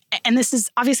 and this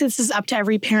is up to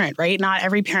every parent, right? Not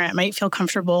every parent might feel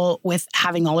comfortable with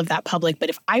having all of that public. But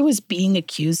if I was being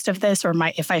accused of this, or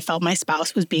if I felt my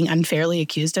spouse was being unfairly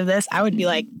accused of this, I would be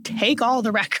like, take all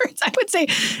the records. I would say,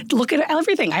 look at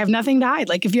everything. I have nothing to hide.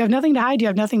 Like, if you have nothing to hide, you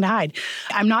have nothing to hide.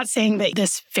 I'm not saying that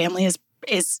this family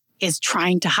is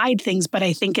trying to hide things, but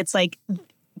I think it's like,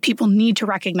 people need to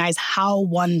recognize how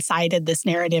one-sided this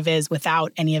narrative is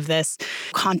without any of this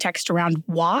context around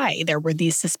why there were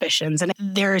these suspicions. And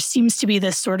there seems to be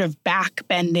this sort of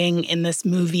backbending in this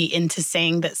movie into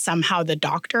saying that somehow the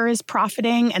doctor is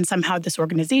profiting and somehow this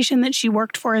organization that she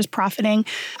worked for is profiting.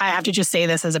 I have to just say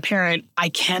this as a parent, I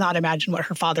cannot imagine what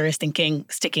her father is thinking,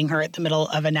 sticking her at the middle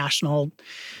of a national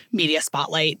media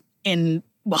spotlight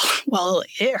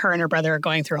her and her brother are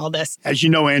going through all this. As you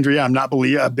know, Andrea, I'm not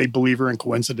a big believer in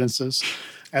coincidences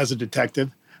as a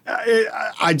detective.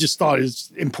 I just thought it's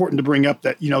important to bring up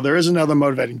that, you know, there is another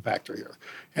motivating factor here,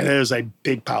 and it is a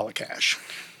big pile of cash.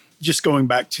 Just going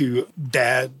back to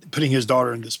Dad putting his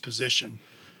daughter in this position,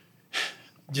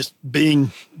 just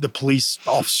being the police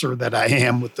officer that I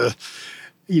am with the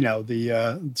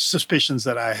suspicions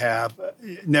that I have,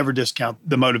 never discount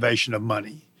the motivation of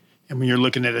money. And when you're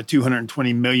looking at a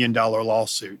 $220 million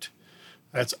lawsuit,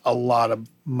 that's a lot of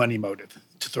money motive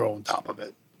to throw on top of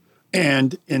it.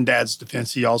 And in Dad's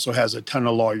defense, he also has a ton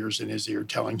of lawyers in his ear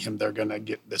telling him they're going to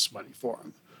get this money for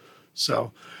him.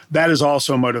 So that is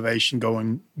also motivation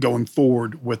going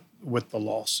forward with the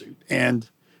lawsuit. And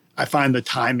I find the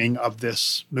timing of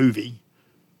this movie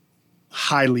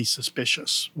highly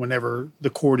suspicious whenever the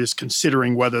court is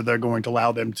considering whether they're going to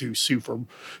allow them to sue for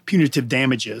punitive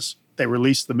damages. They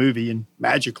release the movie and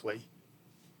magically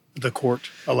the court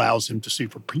allows him to sue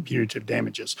for punitive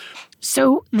damages.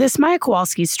 So this Maya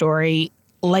Kowalski story,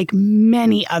 like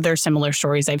many other similar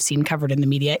stories I've seen covered in the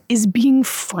media, is being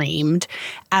framed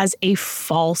as a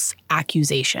false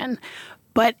accusation.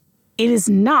 But it is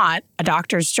not a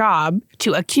doctor's job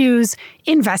to accuse,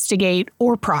 investigate,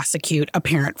 or prosecute a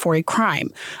parent for a crime.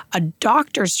 A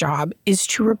doctor's job is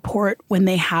to report when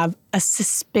they have a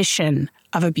suspicion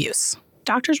of abuse.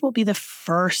 Doctors will be the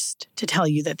first to tell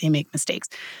you that they make mistakes.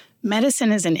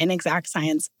 Medicine is an inexact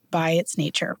science by its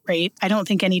nature, right? I don't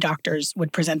think any doctors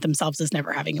would present themselves as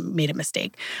never having made a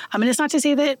mistake. And it's not to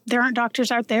say that there aren't doctors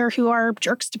out there who are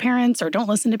jerks to parents or don't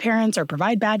listen to parents or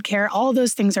provide bad care. All of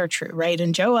those things are true, right?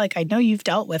 And Joe, like, I know you've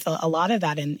dealt with a lot of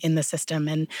that in the system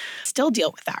and still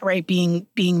deal with that, right? Being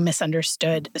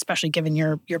misunderstood, especially given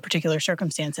your particular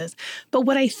circumstances. But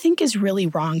what I think is really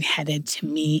wrong-headed to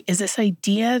me is this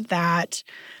idea that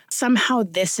somehow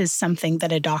this is something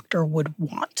that a doctor would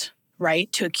want,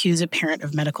 right, to accuse a parent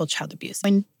of medical child abuse.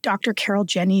 In Dr. Carol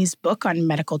Jenny's book on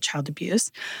medical child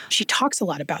abuse, she talks a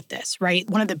lot about this, right?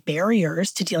 One of the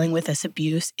barriers to dealing with this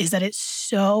abuse is that it's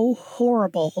so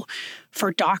horrible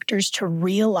for doctors to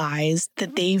realize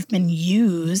that they've been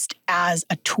used as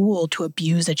a tool to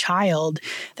abuse a child,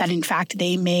 that in fact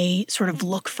they may sort of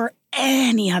look for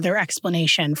any other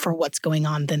explanation for what's going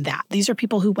on than that. These are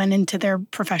people who went into their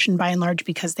profession by and large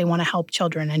because they want to help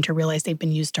children, and to realize they've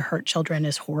been used to hurt children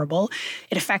is horrible.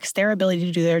 It affects their ability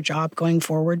to do their job going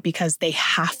forward because they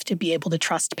have to be able to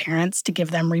trust parents to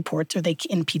give them reports in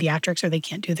pediatrics, or they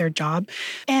can't do their job.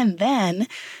 And then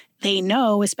they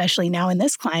know, especially now in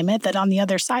this climate, that on the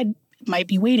other side might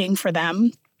be waiting for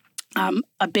them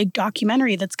a big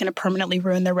documentary that's going to permanently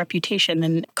ruin their reputation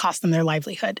and cost them their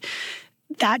livelihood.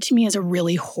 That to me is a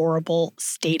really horrible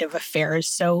state of affairs.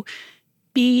 So,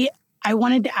 B, I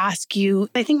wanted to ask you,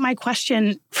 I think my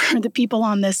question for the people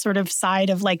on this sort of side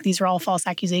of like, these are all false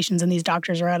accusations and these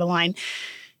doctors are out of line.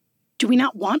 Do we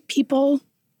not want people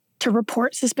to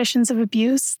report suspicions of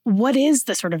abuse? What is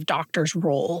the sort of doctor's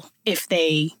role if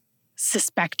they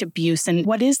suspect abuse, and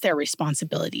what is their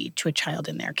responsibility to a child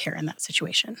in their care in that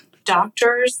situation?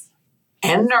 Doctors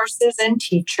and nurses and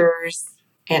teachers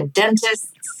and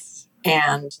dentists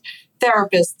and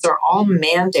therapists are all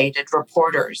mandated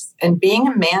reporters. And being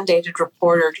a mandated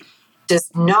reporter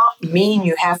does not mean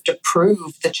you have to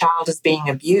prove the child is being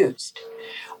abused.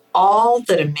 All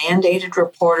that a mandated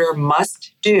reporter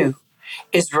must do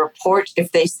is report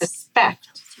if they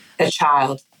suspect a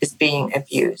child is being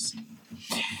abused.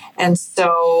 And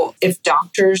so if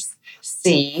doctors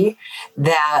see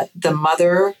that the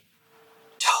mother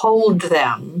told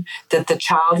them that the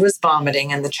child was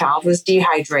vomiting and the child was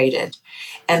dehydrated,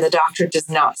 and the doctor does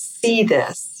not see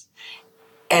this,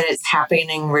 and it's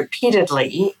happening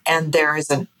repeatedly, and there is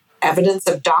an evidence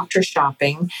of doctor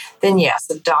shopping, then yes,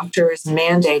 the doctor is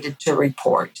mandated to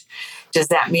report. Does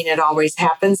that mean it always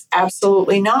happens?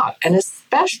 Absolutely not. And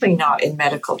especially not in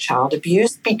medical child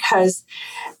abuse, because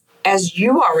as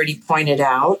you already pointed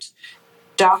out,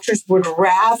 doctors would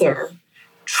rather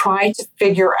try to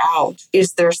figure out,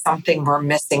 is there something we're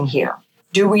missing here?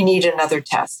 Do we need another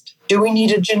test? Do we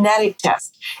need a genetic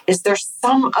test? Is there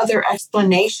some other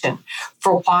explanation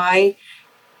for why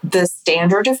the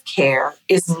standard of care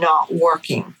is not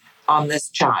working on this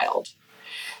child?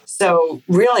 So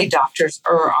really, doctors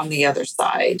are on the other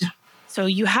side. So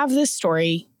you have this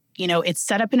story. It's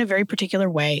set up in a very particular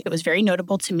way. It was very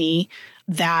notable to me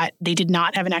that they did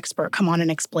not have an expert come on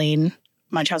and explain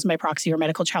Munchausen by proxy or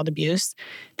medical child abuse.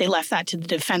 They left that to the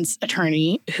defense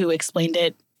attorney, who explained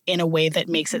it in a way that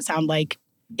makes it sound like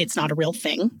it's not a real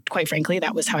thing. Quite frankly,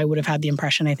 that was how I would have had the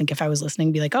impression, I think, if I was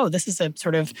listening, be like, oh, this is a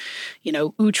sort of,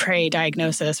 outre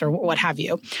diagnosis or what have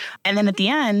you. And then at the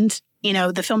end, the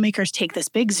filmmakers take this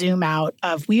big zoom out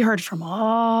of, we heard from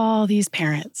all these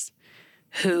parents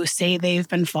who say they've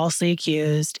been falsely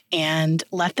accused, and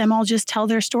let them all just tell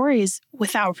their stories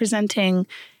without presenting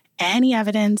any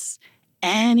evidence,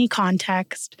 any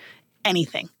context,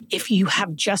 anything. If you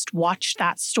have just watched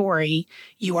that story,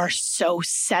 you are so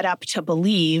set up to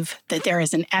believe that there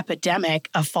is an epidemic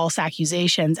of false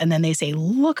accusations. And then they say,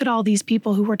 look at all these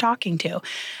people who we're talking to.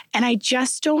 And I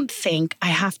just don't think, I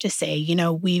have to say,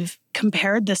 we've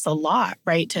compared this a lot,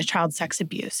 right, to child sex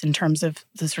abuse in terms of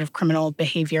the sort of criminal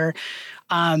behavior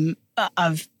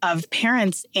of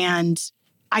parents. And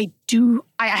I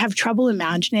have trouble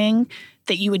imagining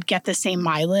that you would get the same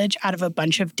mileage out of a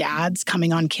bunch of dads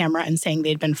coming on camera and saying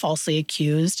they'd been falsely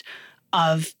accused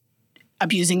of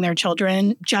abusing their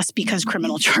children just because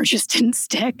criminal charges didn't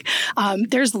stick.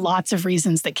 There's lots of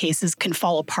reasons that cases can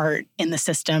fall apart in the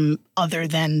system other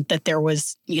than that there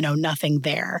was, nothing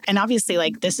there. And obviously,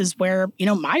 this is where,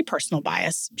 my personal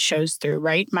bias shows through,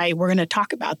 right? We're going to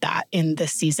talk about that in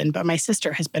this season, but my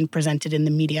sister has been presented in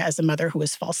the media as a mother who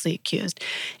was falsely accused.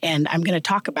 And I'm going to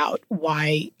talk about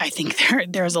why I think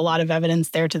there's a lot of evidence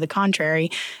there to the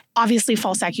contrary. Obviously,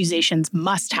 false accusations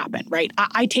must happen, right?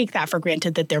 I take that for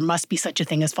granted that there must be such a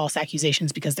thing as false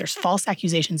accusations because there's false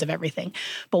accusations of everything.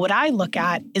 But what I look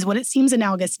at is what it seems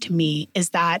analogous to me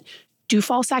is that, do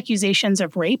false accusations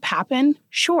of rape happen?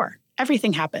 Sure,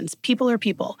 everything happens. People are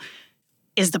people.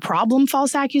 Is the problem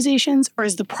false accusations, or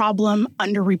is the problem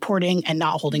underreporting and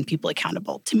not holding people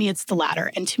accountable? To me, it's the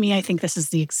latter. And to me, I think this is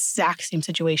the exact same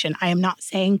situation. I am not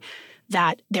saying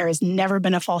that there has never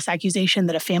been a false accusation,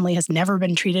 that a family has never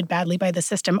been treated badly by the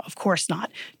system. Of course not.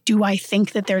 Do I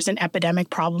think that there's an epidemic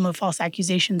problem of false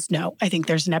accusations? No. I think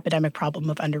there's an epidemic problem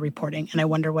of underreporting, and I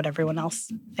wonder what everyone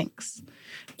else thinks.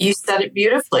 You said it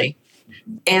beautifully.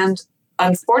 And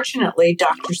unfortunately,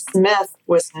 Dr. Smith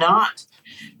was not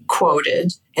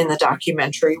quoted in the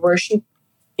documentary where she,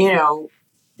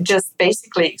 just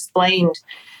basically explained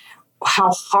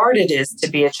how hard it is to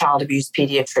be a child abuse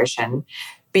pediatrician,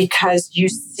 because you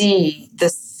see the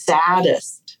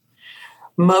saddest,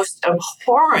 most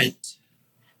abhorrent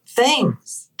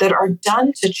things that are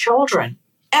done to children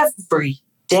every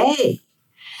day.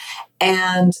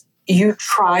 And you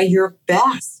try your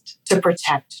best to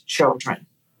protect children.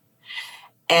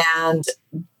 And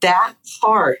that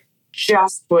part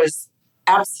just was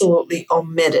absolutely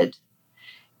omitted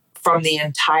from the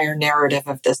entire narrative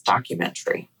of this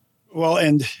documentary. Well,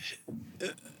 and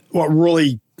what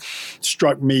really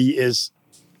struck me is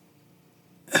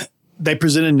they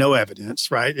presented no evidence,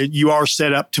 right? You are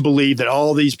set up to believe that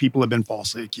all these people have been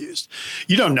falsely accused.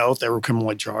 You don't know if they were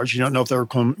criminally charged. You don't know if they were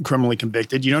criminally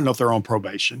convicted. You don't know if they're on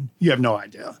probation. You have no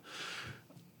idea.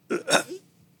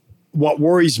 What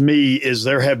worries me is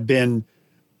there have been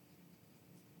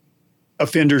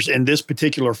offenders in this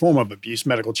particular form of abuse,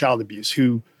 medical child abuse,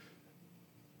 who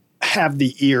have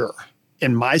the ear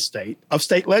in my state of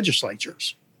state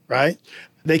legislatures, right?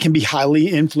 They can be highly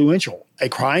influential. A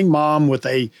crying mom with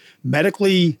a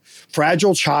medically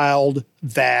fragile child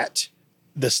that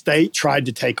the state tried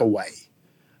to take away.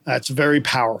 That's very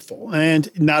powerful. And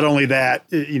not only that,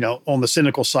 on the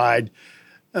cynical side,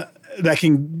 that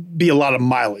can be a lot of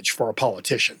mileage for a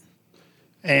politician.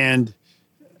 And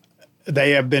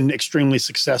they have been extremely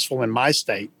successful in my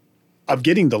state of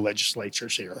getting the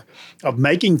legislatures here, of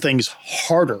making things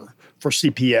harder for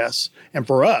CPS and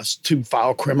for us to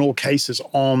file criminal cases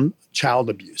on child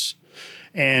abuse.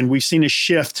 And we've seen a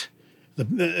shift.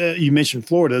 You mentioned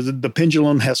Florida. The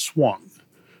pendulum has swung.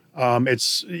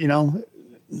 It'll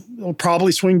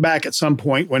probably swing back at some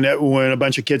point when a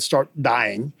bunch of kids start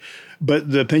dying.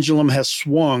 But the pendulum has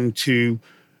swung to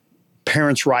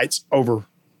parents' rights over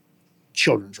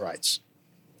children's rights.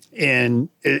 And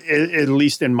at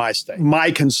least in my state. My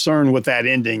concern with that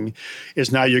ending is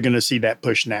now you're going to see that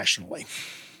push nationally.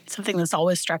 Something that's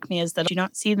always struck me is that you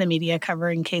don't see the media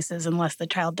covering cases unless the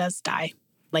child does die.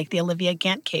 Like the Olivia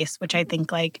Gant case, which I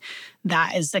think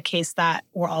that is a case that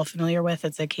we're all familiar with.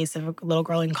 It's a case of a little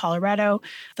girl in Colorado.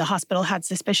 The hospital had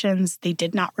suspicions. They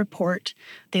did not report.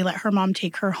 They let her mom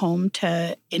take her home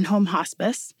to in-home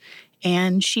hospice,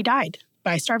 and she died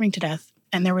by starving to death.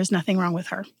 And there was nothing wrong with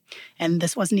her. And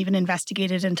this wasn't even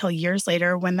investigated until years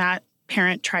later when that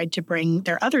parent tried to bring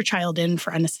their other child in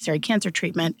for unnecessary cancer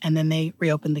treatment, and then they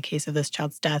reopened the case of this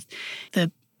child's death.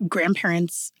 The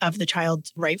grandparents of the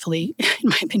child, rightfully, in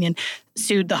my opinion,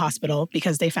 sued the hospital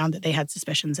because they found that they had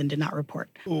suspicions and did not report.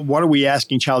 What are we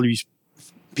asking child abuse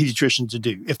pediatricians to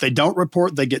do? If they don't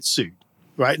report, they get sued,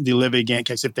 right? In the Olivia Gant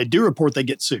case, if they do report, they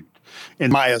get sued.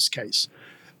 In Maya's case,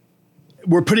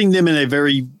 we're putting them in a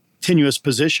very tenuous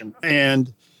position.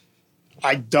 And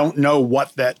I don't know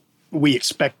what that we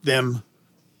expect them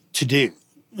to do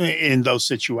in those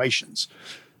situations.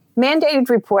 Mandated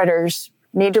reporters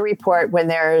need to report when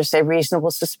there is a reasonable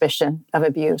suspicion of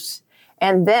abuse.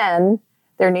 And then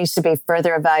there needs to be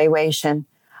further evaluation.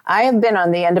 I have been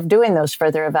on the end of doing those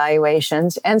further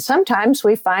evaluations, and sometimes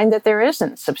we find that there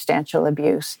isn't substantial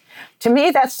abuse. To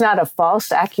me, that's not a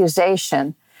false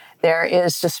accusation. There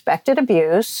is suspected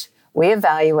abuse. We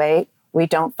evaluate, we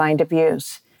don't find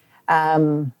abuse.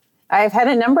 I've had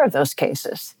a number of those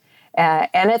cases. And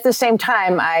at the same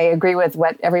time, I agree with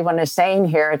what everyone is saying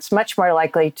here. It's much more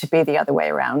likely to be the other way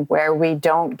around, where we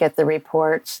don't get the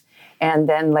reports, and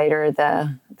then later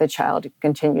the child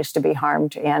continues to be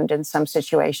harmed and in some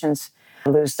situations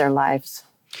lose their lives.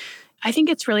 I think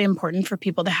it's really important for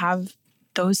people to have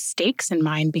those stakes in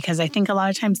mind, because I think a lot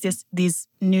of times these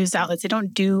news outlets,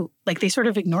 they sort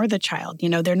of ignore the child.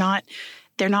 They're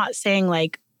not saying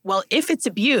well, if it's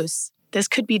abuse, this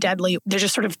could be deadly. They're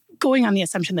just sort of going on the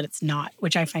assumption that it's not,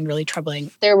 which I find really troubling.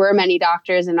 There were many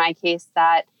doctors in my case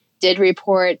that did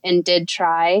report and did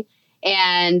try,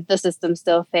 and the system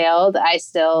still failed. I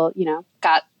still,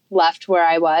 got left where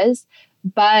I was.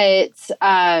 But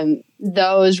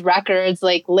those records,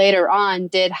 later on,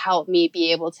 did help me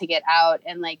be able to get out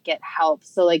and get help.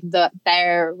 So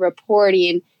their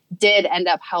reporting did end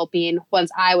up helping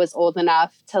once I was old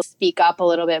enough to speak up a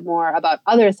little bit more about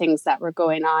other things that were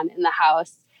going on in the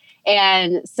house.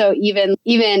 And so even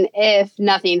if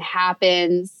nothing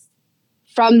happens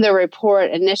from the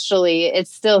report initially,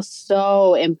 it's still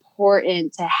so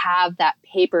important to have that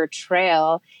paper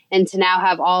trail and to now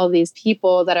have all of these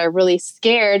people that are really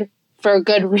scared for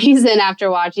good reason after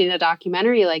watching a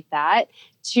documentary like that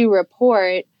to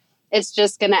report. It's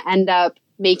just going to end up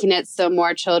making it so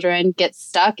more children get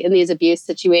stuck in these abuse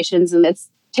situations. And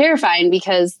it's terrifying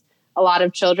because a lot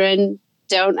of children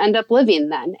don't end up living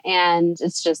then. And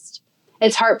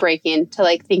it's heartbreaking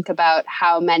to think about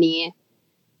how many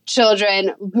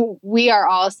children, we are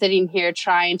all sitting here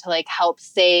trying to help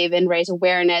save and raise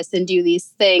awareness and do these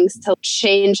things to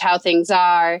change how things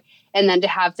are. And then to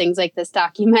have things like this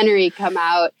documentary come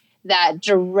out that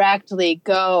directly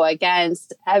go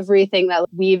against everything that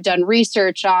we've done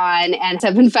research on and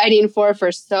have been fighting for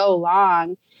so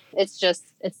long. It's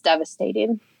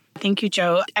devastating. Thank you,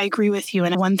 Joe. I agree with you.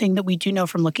 And one thing that we do know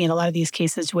from looking at a lot of these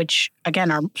cases, which again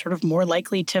are sort of more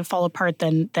likely to fall apart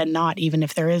than not, even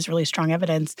if there is really strong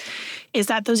evidence, is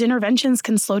that those interventions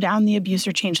can slow down the abuse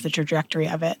or change the trajectory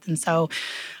of it. And so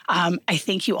I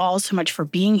thank you all so much for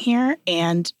being here,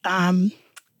 and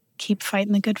keep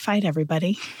fighting the good fight,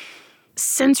 everybody.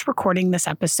 Since recording this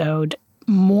episode,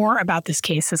 more about this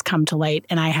case has come to light,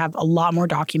 and I have a lot more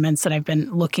documents that I've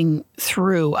been looking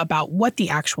through about what the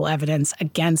actual evidence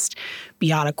against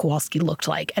Beata Kowalski looked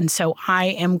like. And so I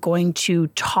am going to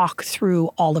talk through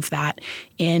all of that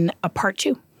in a part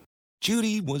 2.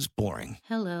 Judy was boring.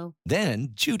 Hello. Then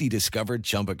Judy discovered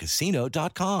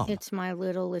ChumbaCasino.com. It's my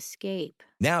little escape.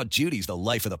 Now Judy's the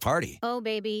life of the party. Oh,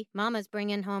 baby, mama's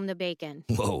bringing home the bacon.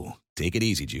 Whoa, take it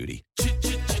easy, Judy.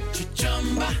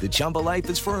 The Chumba life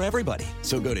is for everybody.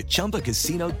 So go to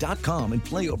ChumbaCasino.com and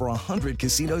play over 100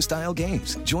 casino-style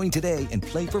games. Join today and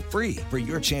play for free for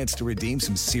your chance to redeem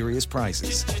some serious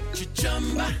prizes.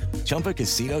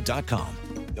 ChumbaCasino.com.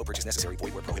 No purchase necessary.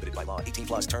 Void where prohibited by law.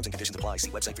 18+ terms and conditions apply. See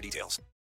website for details.